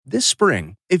This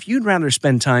spring, if you'd rather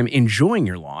spend time enjoying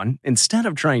your lawn instead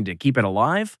of trying to keep it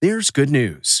alive, there's good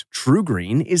news.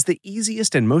 TruGreen is the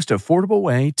easiest and most affordable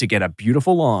way to get a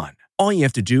beautiful lawn. All you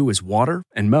have to do is water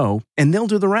and mow, and they'll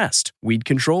do the rest. Weed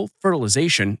control,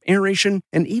 fertilization, aeration,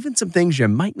 and even some things you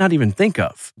might not even think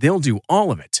of. They'll do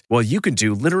all of it, while you can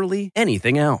do literally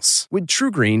anything else. With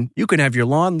TruGreen, you can have your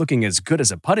lawn looking as good as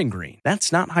a putting green.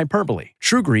 That's not hyperbole.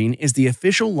 TruGreen is the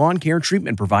official lawn care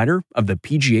treatment provider of the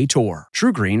PGA Tour.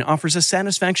 TruGreen offers a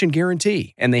satisfaction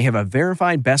guarantee, and they have a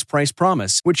verified best price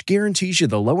promise, which guarantees you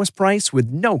the lowest price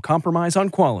with no compromise on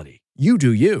quality. You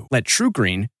do you. Let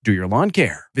TruGreen do your lawn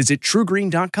care. Visit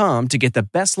TruGreen.com to get the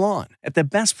best lawn at the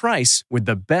best price with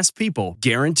the best people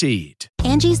guaranteed.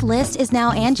 Angie's List is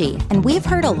now Angie, and we've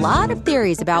heard a lot of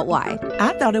theories about why.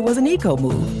 I thought it was an eco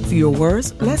move. Fewer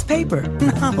words, less paper.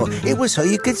 No, it was so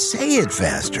you could say it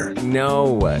faster.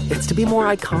 No, it's to be more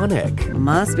iconic.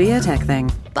 Must be a tech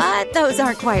thing. But those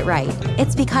aren't quite right.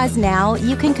 It's because now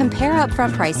you can compare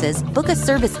upfront prices, book a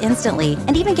service instantly,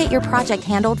 and even get your project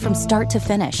handled from start to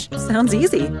finish. Sounds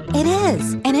easy. It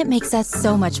is, and it makes us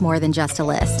so much more than just a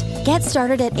list. Get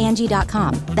started at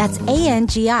Angie.com. That's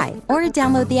ANGI, or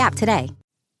download the app today.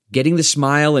 Getting the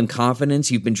smile and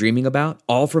confidence you've been dreaming about,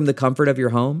 all from the comfort of your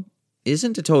home,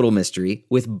 isn't a total mystery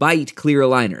with Byte clear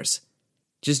aligners.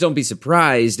 Just don't be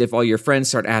surprised if all your friends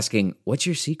start asking, "What's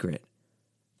your secret?"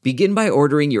 Begin by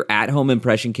ordering your at-home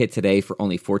impression kit today for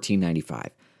only $14.95.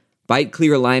 Byte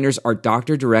clear aligners are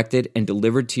doctor-directed and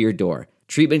delivered to your door.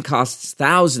 Treatment costs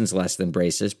thousands less than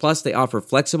braces, plus they offer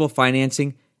flexible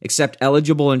financing, accept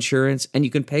eligible insurance, and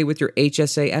you can pay with your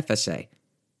HSA FSA.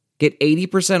 Get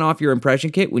 80% off your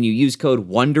impression kit when you use code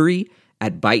WONDERY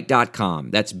at Byte.com.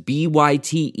 That's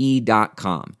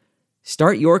BYTE.com.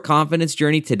 Start your confidence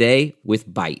journey today with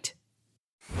Byte.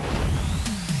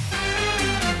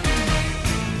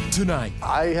 Tonight,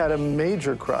 I had a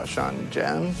major crush on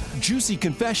Jen. juicy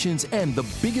confessions and the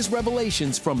biggest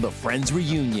revelations from the Friends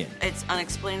reunion. It's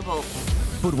unexplainable.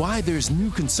 But why there's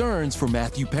new concerns for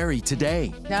Matthew Perry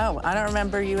today. No, I don't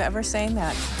remember you ever saying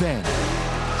that. Then,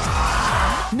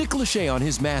 Nick Lachey on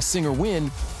his Masked Singer win,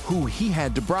 who he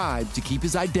had to bribe to keep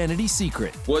his identity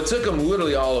secret. Well, it took him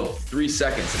literally all of 3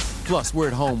 seconds. Plus, we're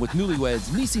at home with newlyweds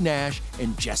Niecy Nash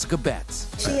and Jessica Betts.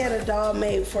 She had a doll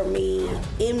made for me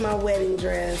in my wedding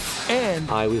dress.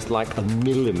 And I was like a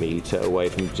millimeter away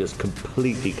from just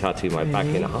completely cutting my back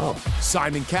in half.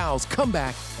 Simon Cowell's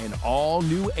comeback and all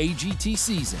new AGT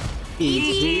season.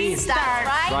 ET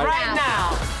starts right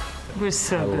now. We're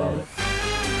so I good. love it.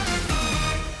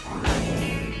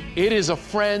 It is a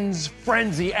Friends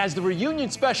frenzy as the reunion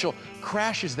special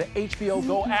crashes the HBO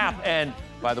Go app. And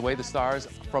by the way, the stars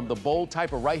from The Bold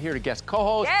Type are right here to guest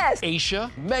co-hosts. Yes.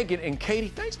 Aisha, Megan, and Katie.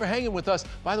 Thanks for hanging with us.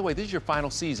 By the way, this is your final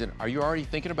season. Are you already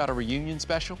thinking about a reunion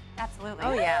special? Absolutely.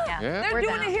 Oh, yeah. Yeah. They're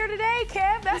doing it here today,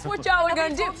 Kev. That's what y'all are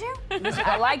going to do. Listen,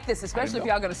 I like this, especially if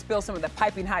y'all going to spill some of the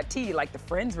piping hot tea like the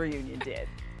Friends reunion did.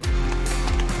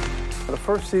 The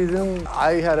first season,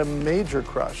 I had a major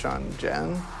crush on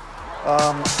Jen.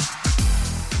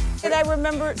 And I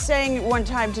remember saying one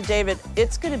time to David,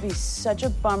 it's going to be such a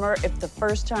bummer if the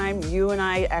first time you and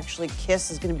I actually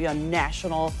kiss is going to be on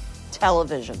national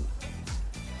television.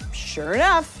 Sure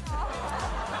enough,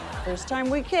 first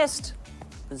time we kissed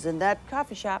was in that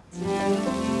coffee shop.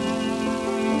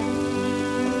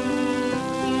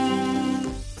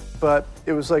 But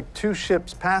it was like two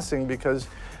ships passing because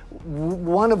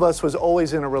one of us was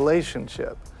always in a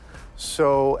relationship.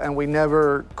 So, and we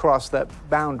never crossed that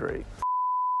boundary.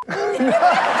 The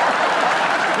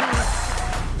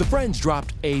Friends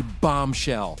dropped a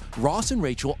bombshell. Ross and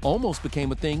Rachel almost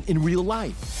became a thing in real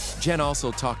life. Jen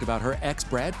also talked about her ex,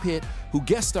 Brad Pitt, who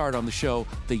guest starred on the show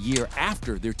the year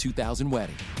after their 2000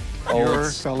 wedding.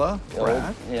 Your fella,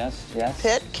 Brad. Yes.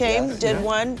 Pitt came, did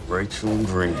one. Rachel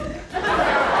Green. God,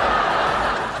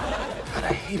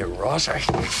 I hate her, Ross. I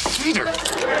hate her.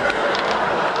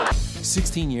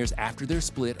 16 years after their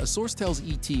split, a source tells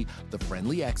ET the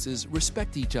friendly exes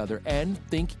respect each other and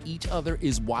think each other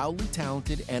is wildly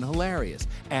talented and hilarious,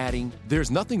 adding, there's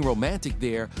nothing romantic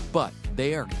there, but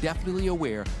they are definitely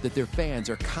aware that their fans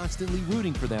are constantly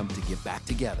rooting for them to get back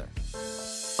together.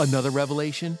 Another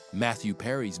revelation, Matthew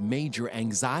Perry's major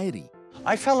anxiety.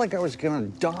 I felt like I was gonna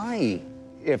die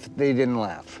if they didn't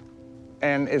laugh.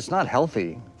 And it's not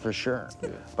healthy, for sure. Yeah.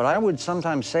 But I would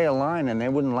sometimes say a line and they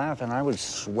wouldn't laugh and I would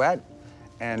sweat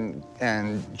and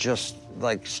just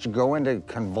like go into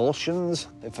convulsions.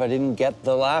 If I didn't get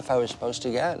the laugh I was supposed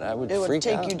to get, I would freak out. It would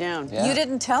take you down. Yeah. You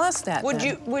didn't tell us that. Would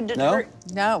it hurt?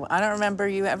 No, I don't remember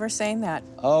you ever saying that.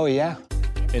 Oh, yeah.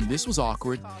 And this was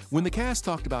awkward. When the cast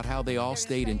talked about how they all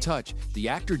stayed in touch, the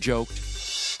actor joked,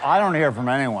 I don't hear from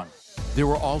anyone. There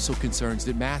were also concerns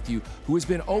that Matthew, who has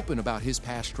been open about his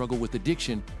past struggle with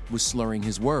addiction, was slurring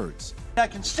his words. I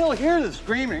can still hear the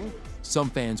screaming. Some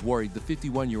fans worried the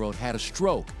 51-year-old had a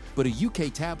stroke, but a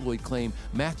UK tabloid claimed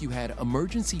Matthew had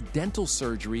emergency dental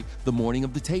surgery the morning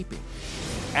of the taping.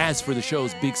 As for the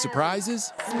show's big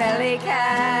surprises... Smelly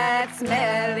cat,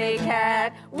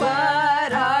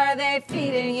 what are they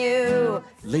feeding you?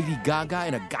 Lady Gaga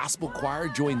and a gospel choir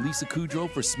joined Lisa Kudrow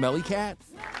for Smelly Cat.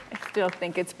 I still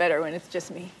think it's better when it's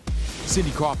just me.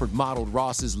 Cindy Crawford modeled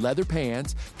Ross's leather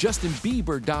pants. Justin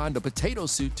Bieber donned a potato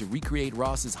suit to recreate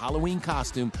Ross's Halloween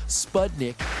costume,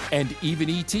 Spudnik. And even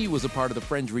E.T. was a part of the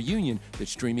Friends reunion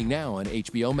that's streaming now on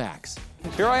HBO Max.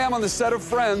 Here I am on the set of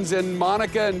Friends in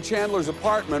Monica and Chandler's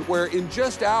apartment, where in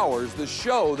just hours, the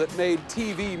show that made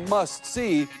TV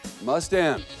must-see must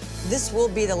end. This will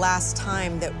be the last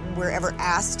time that we're ever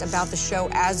asked about the show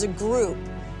as a group,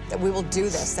 that we will do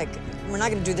this. Like, we're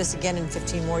not going to do this again in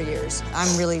 15 more years.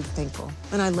 I'm really thankful,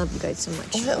 and I love you guys so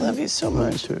much. I love you so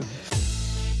much. Me too.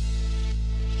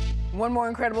 One more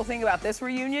incredible thing about this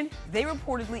reunion, they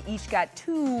reportedly each got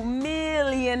 $2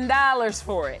 million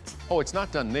for it. Oh, it's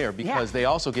not done there because they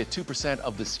also get 2%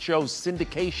 of the show's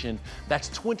syndication. That's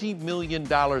 $20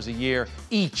 million a year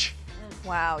each.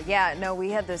 Wow, yeah, no,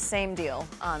 we had the same deal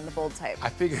on the Bold Type. I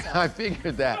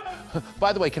figured that.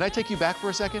 By the way, can I take you back for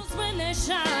a second?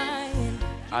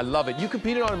 I love it. You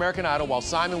competed on American Idol while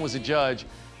Simon was a judge.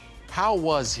 How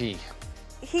was he?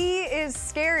 He is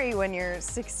scary when you're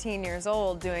 16 years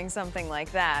old doing something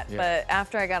like that, but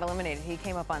after I got eliminated, he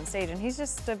came up on stage, and he's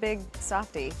just a big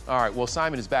softie. All right, well,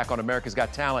 Simon is back on America's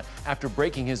Got Talent after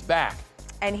breaking his back.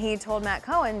 And he told Matt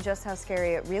Cohen just how scary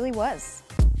it really was.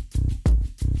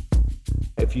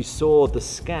 If you saw the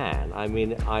scan, I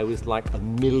mean, I was like a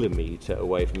millimeter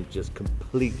away from just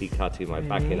completely cutting my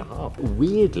back in half.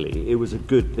 Weirdly, it was a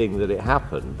good thing that it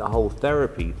happened, the whole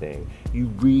therapy thing. You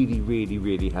really, really,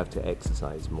 really have to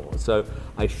exercise more. So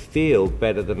I feel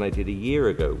better than I did a year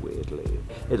ago, weirdly.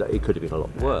 It could have been a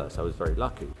lot worse. I was very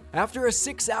lucky. After a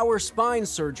 6-hour spine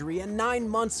surgery and 9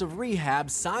 months of rehab,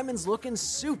 Simon's looking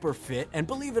super fit, and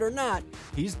believe it or not,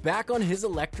 he's back on his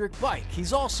electric bike.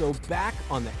 He's also back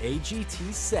on the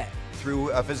AGT set.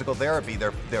 Through physical therapy,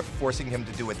 they're forcing him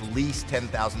to do at least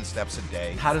 10,000 steps a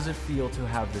day. How does it feel to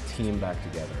have the team back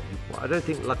together? Well, I don't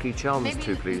think Lucky Charms is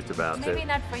too pleased about it. Maybe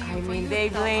not for you. I mean, they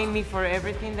blame me for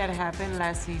everything that happened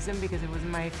last season because it was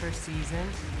my first season.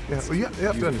 Yeah, well, you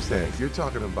have to understand, you're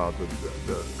talking about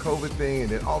the COVID thing,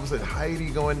 and then all of a sudden Heidi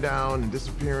going down and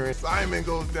disappearing, Simon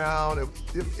goes down.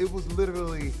 It was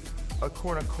literally a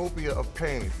cornucopia of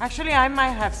pain. Actually, I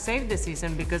might have saved the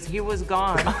season because he was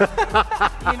gone.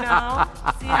 You know?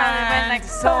 And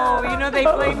so, you know, they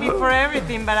blame me for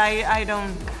everything, but I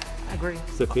don't agree.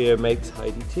 Sophia makes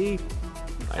Heidi tea.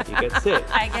 Heidi gets sick.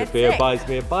 Sophia buys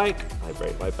me a bike. I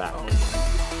break my back.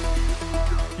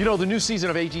 You know, the new season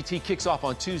of AGT kicks off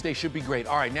on Tuesday. Should be great.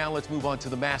 All right, now let's move on to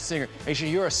The Masked Singer.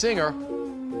 Aisha, you're a singer.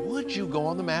 Would you go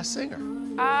on The Masked Singer?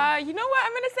 You know what?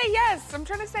 I'm gonna say yes. I'm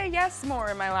trying to say yes more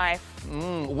in my life.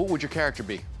 What would your character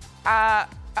be? I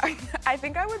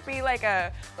think I would be like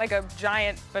a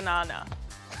giant banana.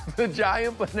 The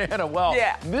giant banana. Well,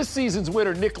 this season's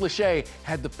winner, Nick Lachey,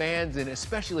 had the fans and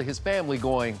especially his family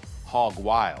going hog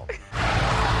wild.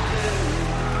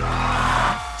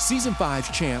 Season 5's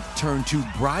champ turned to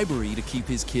bribery to keep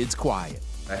his kids quiet.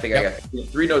 I think I got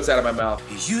 3 notes out of my mouth.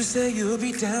 You say you'll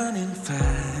be down in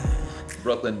 5.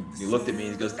 Brooklyn, he looked at me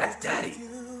and he goes, "That's Daddy."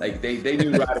 Like they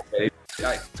knew right away.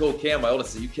 I told Cam, my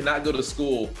oldest, you cannot go to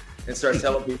school and start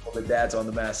telling people that Dad's on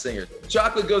The Masked Singer.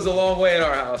 Chocolate goes a long way in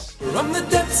our house. From the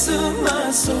depths of my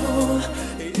soul.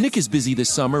 Nick is busy this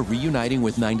summer reuniting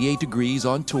with 98 Degrees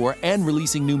on tour and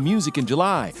releasing new music in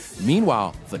July.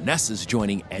 Meanwhile, Vanessa's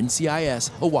joining NCIS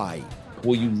Hawaii.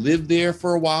 Will you live there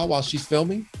for a while she's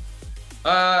filming?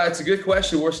 It's a good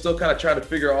question. We're still kind of trying to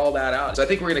figure all that out. So I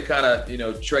think we're going to kind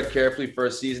of, tread carefully for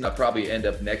a season. I'll probably end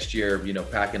up next year,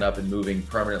 packing up and moving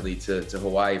permanently to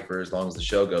Hawaii for as long as the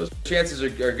show goes. Chances are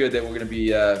good that we're going to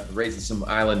be raising some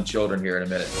island children here in a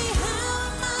minute.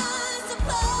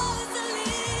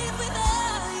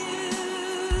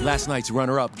 Last night's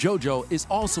runner-up, JoJo, is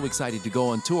also excited to go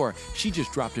on tour. She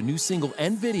just dropped a new single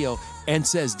and video and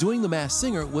says doing The Masked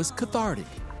Singer was cathartic.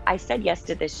 I said yes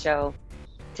to this show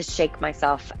to shake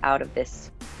myself out of this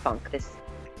funk, this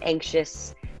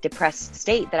anxious, depressed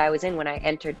state that I was in when I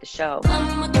entered the show.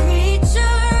 I'm a creature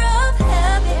of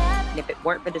habit. And if it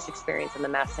weren't for this experience in The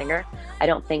Masked Singer, I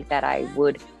don't think that I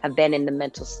would have been in the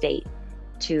mental state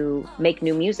to make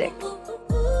new music.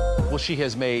 Well, she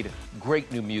has made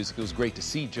great new music. It was great to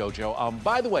see JoJo.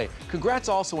 By the way, congrats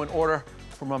also in order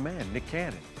for my man, Nick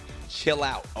Cannon. chill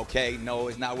out, okay? No,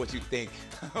 it's not what you think.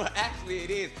 Actually, it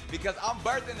is, because I'm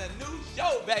birthing a new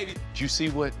show, baby. Did you see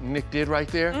what Nick did right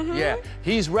there? Yeah,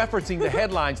 he's referencing the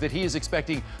headlines that he is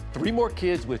expecting 3 more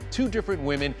kids with 2 different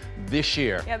women this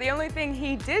year. Yeah, the only thing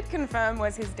he did confirm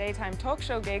was his daytime talk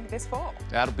show gig this fall.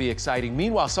 That'll be exciting.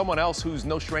 Meanwhile, someone else who's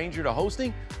no stranger to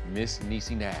hosting, Miss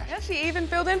Niecy Nash. Yeah, she even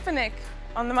filled in for Nick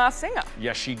on The Masked Singer.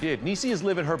 Yes, she did. Niecy is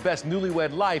living her best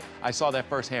newlywed life. I saw that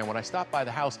firsthand when I stopped by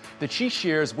the house that she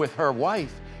shares with her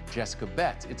wife, Jessica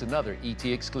Betts. It's another ET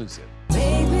exclusive.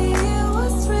 Baby, it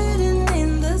was written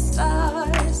in the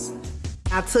stars.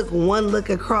 I took one look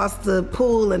across the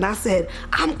pool and I said,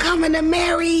 I'm coming to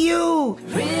marry you.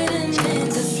 Written in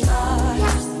the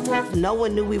stars. No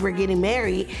one knew we were getting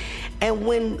married. And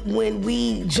when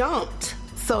we jumped,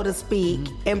 so to speak,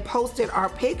 and posted our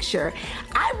picture,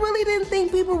 I really didn't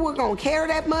think people were gonna care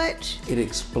that much. It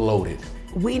exploded.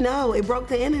 We know, it broke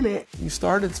the internet. You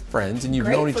started as friends and you've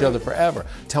Great known each friends. other forever.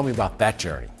 Tell me about that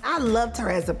journey. I loved her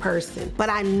as a person, but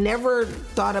I never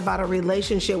thought about a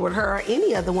relationship with her or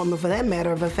any other woman for that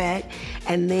matter of a fact.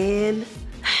 And then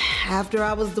after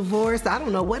I was divorced, I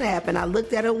don't know what happened. I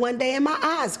looked at her one day and my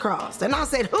eyes crossed. And I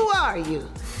said, who are you?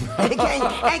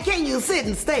 and can you sit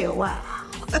and stay a while?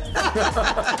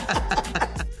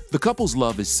 The couple's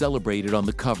love is celebrated on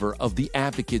the cover of The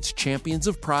Advocate's Champions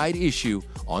of Pride issue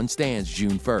on stands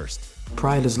June 1st.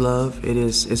 Pride is love, it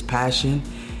is passion,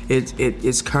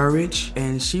 it's courage,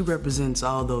 and she represents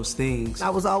all those things. I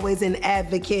was always an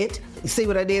advocate. You see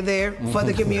what I did there? For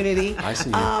the community. I see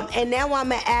you. And now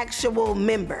I'm an actual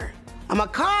member. I'm a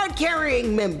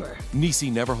card-carrying member.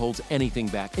 Niecy never holds anything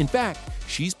back. In fact,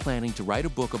 she's planning to write a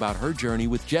book about her journey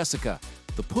with Jessica.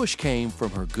 The push came from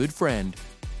her good friend,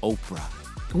 Oprah.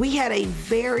 We had a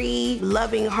very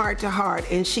loving heart-to-heart,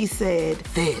 and she said,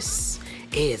 this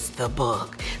is the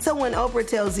book. So when Oprah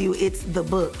tells you it's the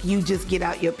book, you just get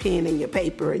out your pen and your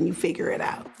paper and you figure it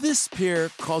out. This pair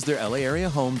calls their LA area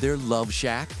home their love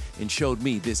shack and showed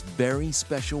me this very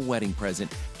special wedding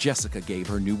present Jessica gave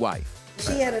her new wife.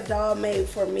 She had a doll made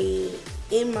for me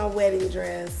in my wedding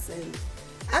dress, and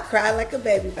I cried like a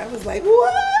baby. I was like,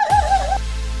 what?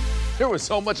 There was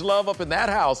so much love up in that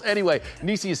house. Anyway,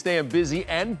 Niecy is staying busy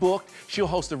and booked. She'll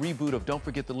host a reboot of Don't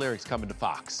Forget the Lyrics coming to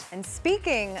Fox. And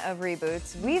speaking of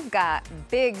reboots, we've got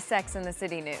big Sex and the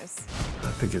City news. I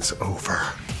think it's over.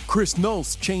 Chris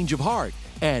Noth's change of heart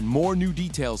and more new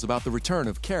details about the return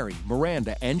of Carrie,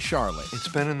 Miranda, and Charlotte. It's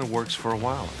been in the works for a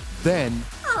while. Then,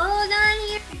 Hold on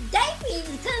to your diapers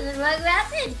because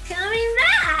Rugrats is coming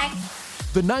back.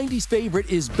 the 90s favorite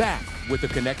is back with a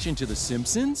connection to The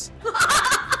Simpsons.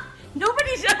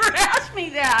 Nobody's ever asked me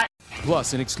that.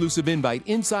 Plus, an exclusive invite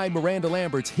inside Miranda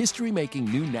Lambert's history-making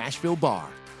new Nashville bar.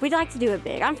 We'd like to do it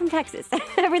big. I'm from Texas.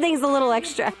 Everything's a little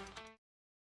extra.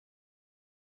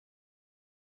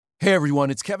 Hey everyone,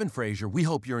 it's Kevin Frazier. We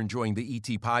hope you're enjoying the ET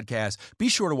podcast. Be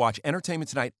sure to watch Entertainment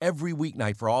Tonight every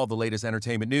weeknight for all the latest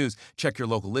entertainment news. Check your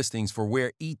local listings for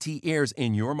where ET airs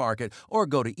in your market or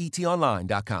go to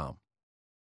etonline.com.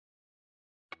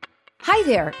 Hi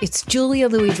there, it's Julia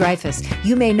Louis-Dreyfus.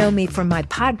 You may know me from my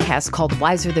podcast called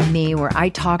Wiser Than Me, where I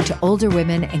talk to older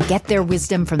women and get their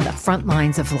wisdom from the front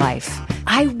lines of life.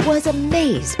 I was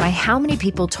amazed by how many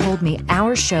people told me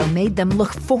our show made them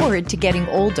look forward to getting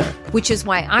older, which is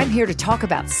why I'm here to talk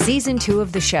about season 2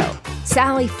 of the show.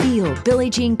 Sally Field, Billie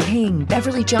Jean King,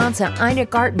 Beverly Johnson, Ina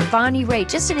Garten, Bonnie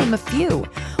Raitt, just to name a few.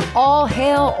 All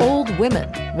hail old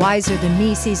women. Wiser Than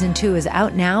Me season 2 is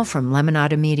out now from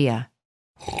Lemonada Media.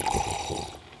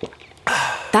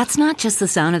 That's not just the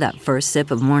sound of that first sip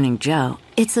of Morning Joe.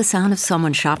 It's the sound of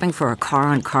someone shopping for a car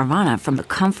on Carvana from the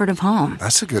comfort of home.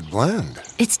 That's a good blend.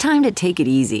 It's time to take it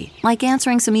easy, like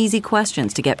answering some easy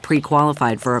questions to get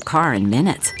pre-qualified for a car in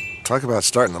minutes. Talk about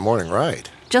starting the morning right.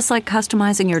 Just like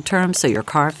customizing your terms so your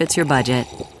car fits your budget.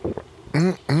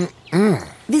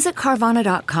 Visit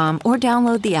Carvana.com or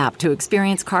download the app to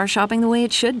experience car shopping the way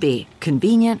it should be.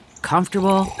 Convenient,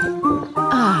 comfortable.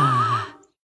 Ah.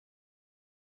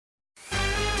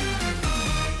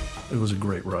 It was a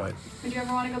great ride. Would you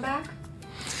ever want to go back?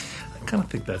 I kind of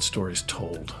think that story's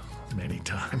told many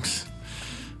times.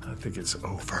 I think it's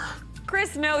over.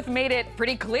 Chris Noth made it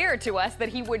pretty clear to us that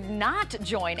he would not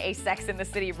join a Sex and the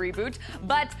City reboot,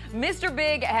 but Mr.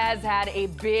 Big has had a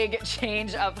big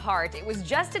change of heart. It was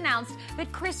just announced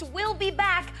that Chris will be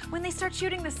back when they start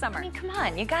shooting this summer. I mean, come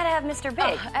on, you gotta have Mr.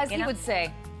 Big. As he would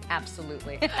say.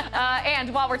 Absolutely.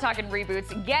 And while we're talking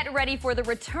reboots, get ready for the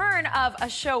return of a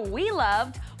show we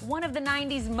loved, one of the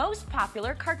 90s most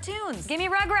popular cartoons. Give me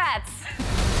Rugrats.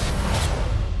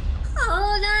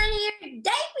 Hold on to your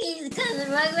diapers because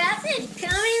Rugrats is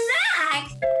coming back.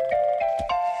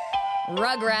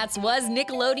 Rugrats was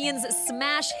Nickelodeon's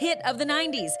smash hit of the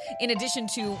 90s. In addition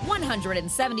to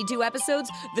 172 episodes,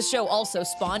 the show also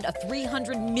spawned a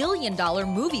 $300 million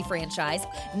movie franchise,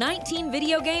 19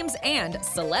 video games, and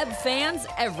celeb fans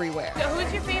everywhere. So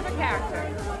who's your favorite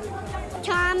character?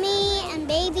 Tommy and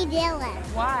baby Dylan.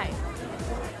 Why?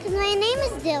 Because my name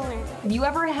is Dylan. Have you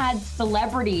ever had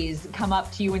celebrities come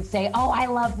up to you and say, oh, I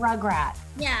love Rugrats?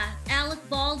 Yeah, Alec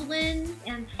Baldwin.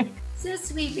 And so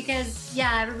sweet because,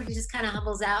 yeah, everybody just kind of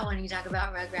humbles out when you talk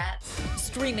about Rugrats.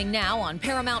 Streaming now on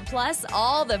Paramount Plus,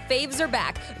 all the faves are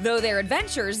back, though their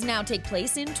adventures now take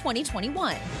place in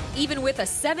 2021. Even with a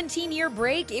 17-year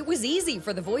break, it was easy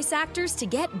for the voice actors to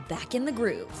get back in the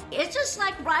groove. It's just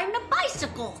like riding a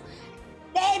bicycle.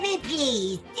 Baby,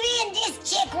 please, me and this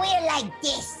chick, we're like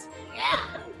this. Yeah,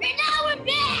 and now we're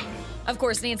back. Of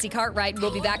course, Nancy Cartwright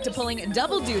will be back to pulling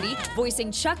double duty,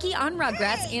 voicing Chucky on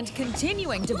Rugrats and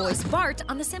continuing to voice Bart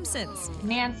on The Simpsons.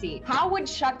 Nancy, how would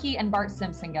Chucky and Bart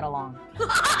Simpson get along?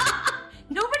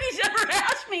 Nobody's ever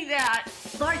asked me that.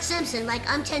 Bart Simpson, like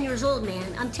I'm 10 years old,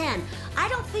 man. I'm 10. I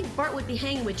don't think Bart would be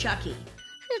hanging with Chucky.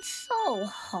 It's so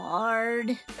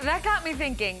hard. That got me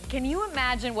thinking, can you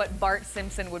imagine what Bart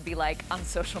Simpson would be like on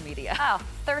social media? Oh,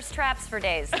 thirst traps for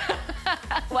days.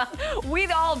 Well, we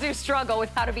all do struggle with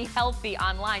how to be healthy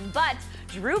online, but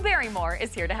Drew Barrymore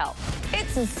is here to help.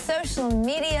 It's a social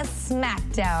media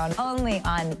smackdown, only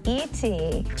on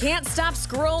ET. Can't stop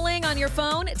scrolling on your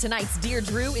phone? Tonight's Dear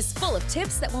Drew is full of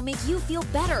tips that will make you feel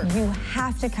better. You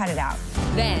have to cut it out.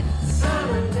 Then,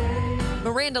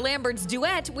 Miranda Lambert's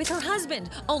duet with her husband,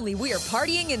 only we're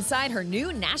partying inside her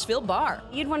new Nashville bar.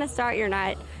 You'd want to start your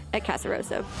night at Casa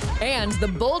Rosa. And the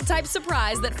bold type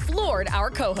surprise that floored our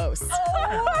co-hosts.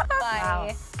 Oh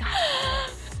my God.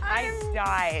 I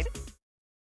died.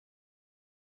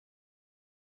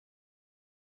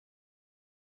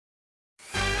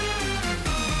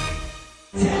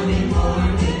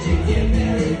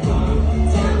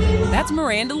 That's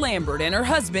Miranda Lambert and her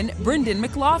husband, Brendan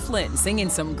McLaughlin, singing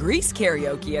some Grease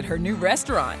karaoke at her new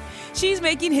restaurant. She's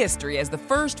making history as the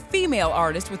first female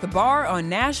artist with a bar on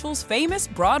Nashville's famous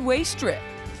Broadway Strip.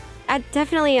 I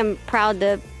definitely am proud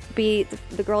to be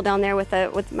the girl down there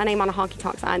with my name on a honky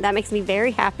tonk sign. That makes me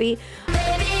very happy.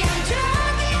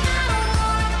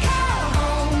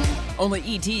 Only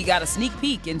E.T. got a sneak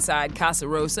peek inside Casa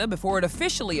Rosa before it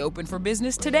officially opened for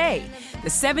business today. The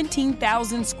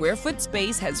 17,000 square foot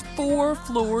space has 4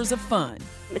 floors of fun.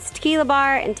 It's tequila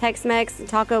bar and Tex-Mex and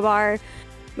taco bar.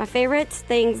 My favorite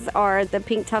things are the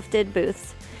pink tufted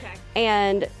booths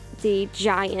and the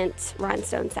giant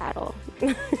rhinestone saddle.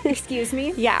 Excuse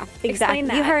me? Yeah, exactly. Explain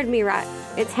that. You heard me right.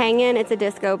 It's hanging, it's a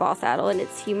disco ball saddle, and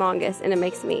it's humongous, and it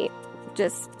makes me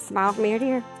just smile from ear to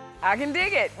ear. I can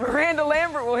dig it. Miranda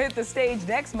Lambert will hit the stage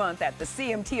next month at the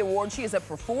CMT Awards. She is up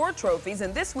for 4 trophies,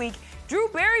 and this week, Drew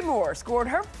Barrymore scored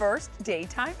her first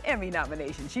Daytime Emmy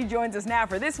nomination. She joins us now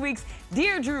for this week's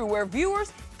Dear Drew, where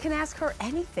viewers can ask her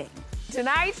anything.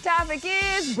 Tonight's topic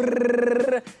is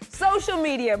social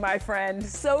media, my friend.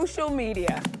 Social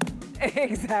media.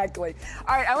 Exactly.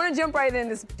 All right, I want to jump right in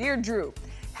this. Dear Drew,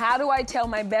 how do I tell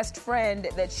my best friend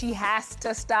that she has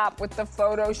to stop with the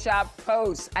Photoshop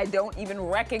posts? I don't even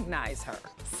recognize her.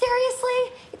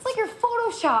 Seriously? It's like you're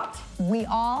photoshopped. We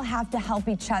all have to help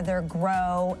each other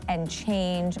grow and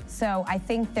change. So I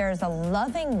think there's a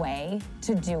loving way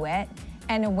to do it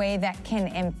and a way that can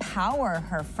empower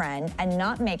her friend and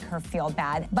not make her feel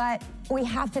bad. But we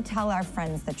have to tell our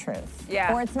friends the truth.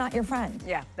 Yeah. Or it's not your friend.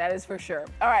 Yeah, that is for sure.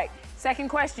 All right, second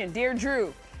question. Dear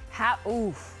Drew,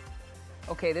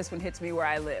 okay, this one hits me where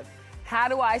I live. How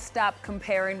do I stop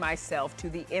comparing myself to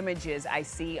the images I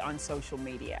see on social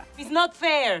media? It's not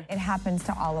fair. It happens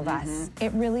to all of us.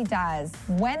 It really does.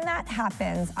 When that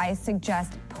happens, I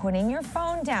suggest putting your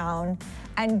phone down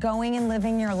and going and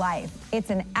living your life. It's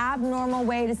an abnormal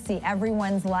way to see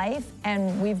everyone's life,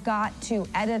 and we've got to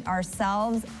edit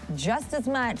ourselves just as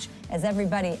much as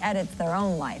everybody edits their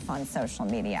own life on social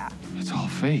media. It's all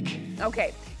fake.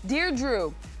 Okay, Dear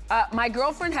Drew, my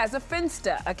girlfriend has a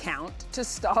Finsta account to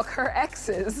stalk her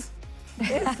exes.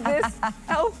 Is this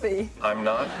healthy? I'm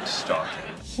not stalking.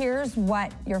 Here's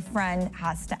what your friend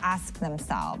has to ask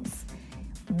themselves.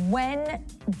 When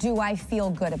do I feel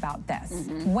good about this?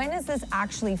 When is this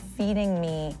actually feeding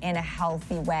me in a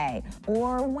healthy way?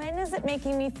 Or when is it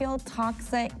making me feel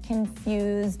toxic,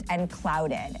 confused, and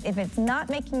clouded? If it's not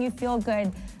making you feel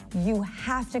good, you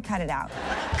have to cut it out.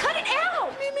 Cut it out!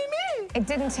 Me. It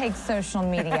didn't take social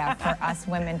media for us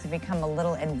women to become a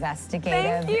little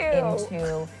investigative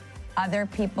into other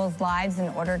people's lives in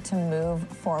order to move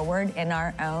forward in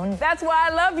our own. That's why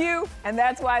I love you, and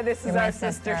that's why this You're is my our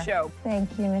sister show.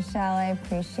 Thank you, Michelle. I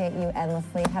appreciate you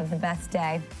endlessly. Have the best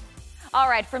day. All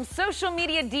right, from social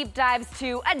media deep dives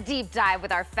to a deep dive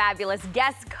with our fabulous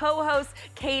guest co-hosts,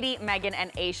 Katie, Megan,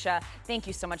 and Aisha. Thank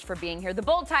you so much for being here. The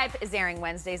Bold Type is airing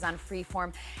Wednesdays on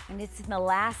Freeform, and it's in the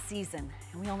last season,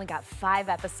 and we only got 5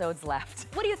 episodes left.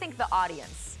 What do you think the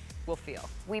audience will feel?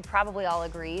 We probably all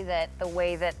agree that the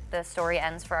way that the story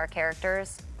ends for our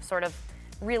characters sort of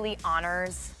really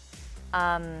honors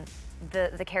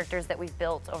the characters that we've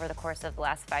built over the course of the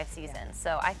last 5 seasons.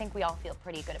 So I think we all feel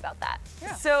pretty good about that.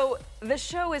 Yeah. So the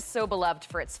show is so beloved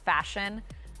for its fashion.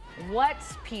 What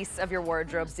piece of your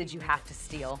wardrobes did you have to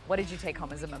steal? What did you take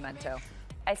home as a memento?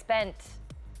 I spent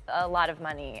a lot of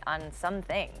money on some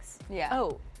things. Yeah.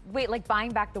 Oh, wait, like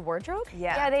buying back the wardrobe?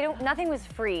 Yeah, nothing was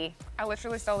free. I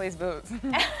literally stole these boots.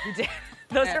 You did?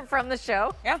 Those are from the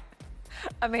show? Yeah.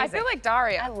 Amazing. I feel like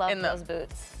Daria. I love those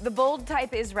boots. The Bold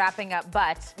Type is wrapping up,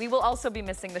 but we will also be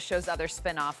missing the show's other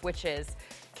spinoff, which is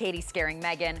Katie Scaring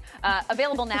Megan.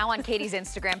 Available now on Katie's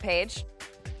Instagram page.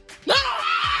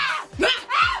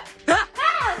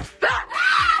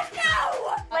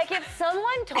 Like if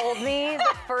someone told me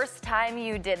the first time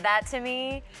you did that to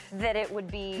me that it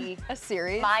would be a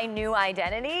series, my new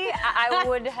identity, I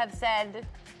would have said,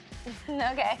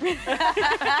 okay.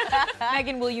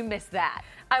 Megan, will you miss that?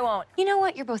 I won't. You know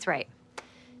what? You're both right.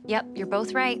 Yep, you're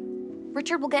both right.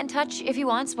 Richard will get in touch if he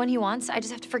wants, when he wants. I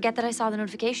just have to forget that I saw the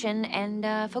notification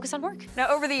and focus on work. Now,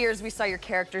 over the years, we saw your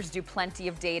characters do plenty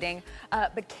of dating.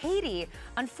 But Katie,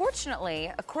 unfortunately,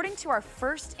 according to our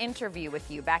first interview with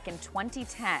you back in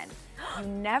 2010, you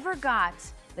never got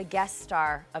the guest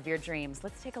star of your dreams.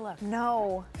 Let's take a look.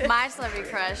 No. My celebrity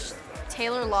crush,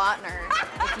 Taylor Lautner,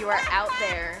 if you are out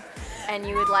there and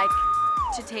you would like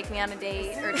to take me on a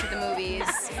date or to the movies,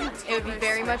 it would be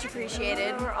very much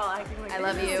appreciated. I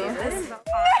love you.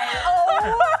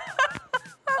 Oh.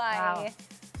 Wow.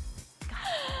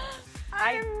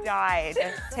 I died.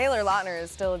 Taylor Lautner is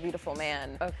still a beautiful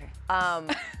man. Okay.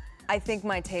 I think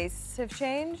my tastes have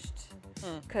changed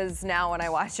because now when I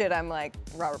watch it, I'm like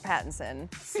Robert Pattinson.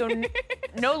 So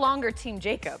no longer Team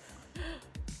Jacob.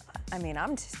 I mean,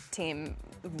 I'm team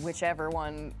whichever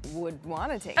one would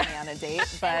want to take me on a date,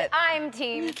 but I'm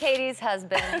team Katie's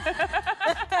husband.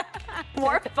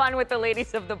 More fun with the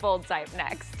ladies of the Bold Type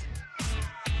next.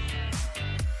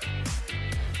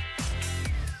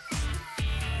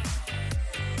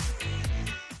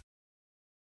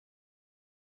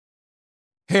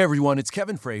 Hey everyone, it's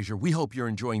Kevin Frazier. We hope you're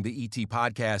enjoying the ET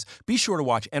podcast. Be sure to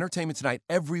watch Entertainment Tonight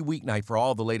every weeknight for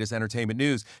all the latest entertainment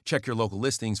news. Check your local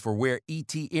listings for where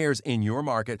ET airs in your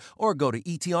market or go to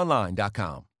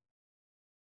etonline.com.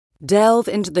 Delve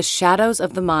into the shadows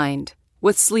of the mind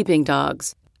with Sleeping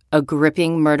Dogs, a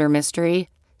gripping murder mystery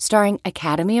starring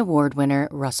Academy Award winner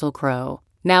Russell Crowe.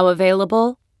 Now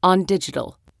available on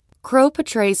digital. Crowe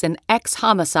portrays an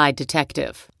ex-homicide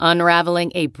detective,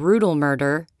 unraveling a brutal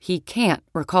murder he can't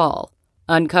recall.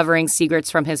 Uncovering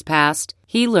secrets from his past,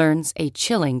 he learns a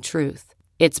chilling truth.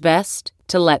 It's best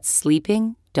to let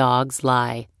sleeping dogs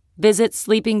lie. Visit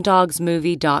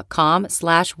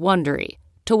sleepingdogsmovie.com/Wondery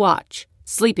to watch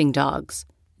Sleeping Dogs,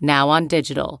 now on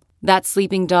digital. That's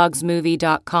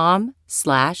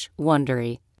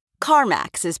sleepingdogsmovie.com/Wondery.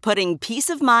 CarMax is putting peace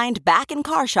of mind back in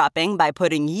car shopping by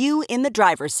putting you in the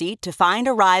driver's seat to find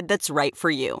a ride that's right for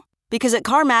you. Because at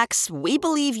CarMax, we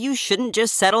believe you shouldn't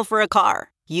just settle for a car.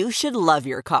 You should love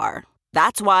your car.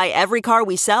 That's why every car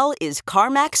we sell is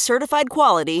CarMax certified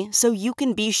quality, so you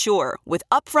can be sure with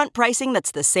upfront pricing that's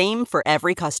the same for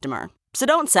every customer. So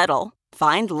don't settle.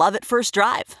 Find love at first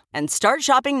drive and start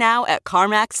shopping now at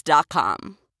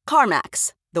CarMax.com.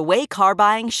 CarMax, the way car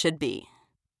buying should be.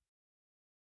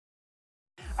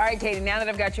 All right, Katie, now that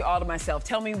I've got you all to myself,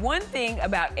 tell me one thing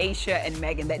about Aisha and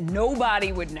Megan that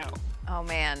nobody would know. oh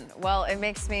man. Well, it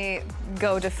makes me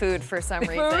go to food for some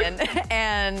reason.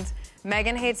 And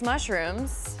Megan hates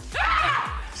mushrooms.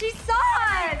 She saw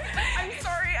it! I'm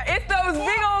sorry. It's those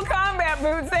big old combat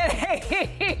boots that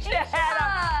Aisha had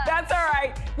on. That's all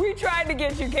right. We tried to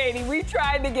get you, Katie. We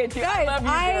tried to get you. Guys, I love you,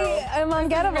 girl. I am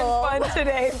ungettable. It's been fun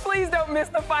today. Please don't miss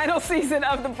the final season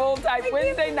of The Bold Type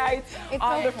Wednesday nights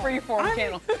on the Freeform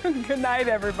channel. Good night,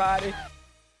 everybody.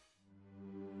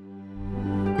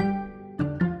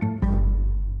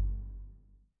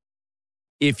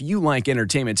 If you like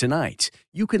Entertainment Tonight,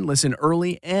 you can listen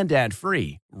early and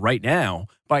ad-free right now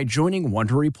by joining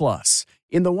Wondery Plus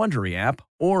in the Wondery app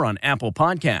or on Apple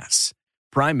Podcasts.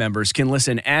 Prime members can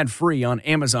listen ad-free on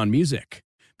Amazon Music.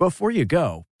 Before you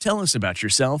go, tell us about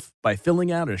yourself by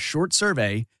filling out a short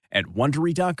survey at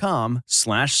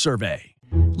Wondery.com/survey.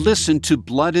 Listen to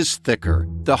Blood is Thicker,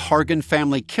 The Hargan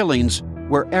Family Killings,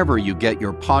 wherever you get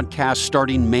your podcast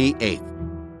starting May 8th.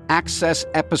 Access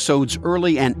episodes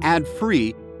early and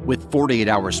ad-free with 48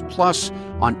 Hours Plus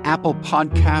on Apple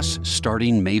Podcasts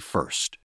starting May 1st.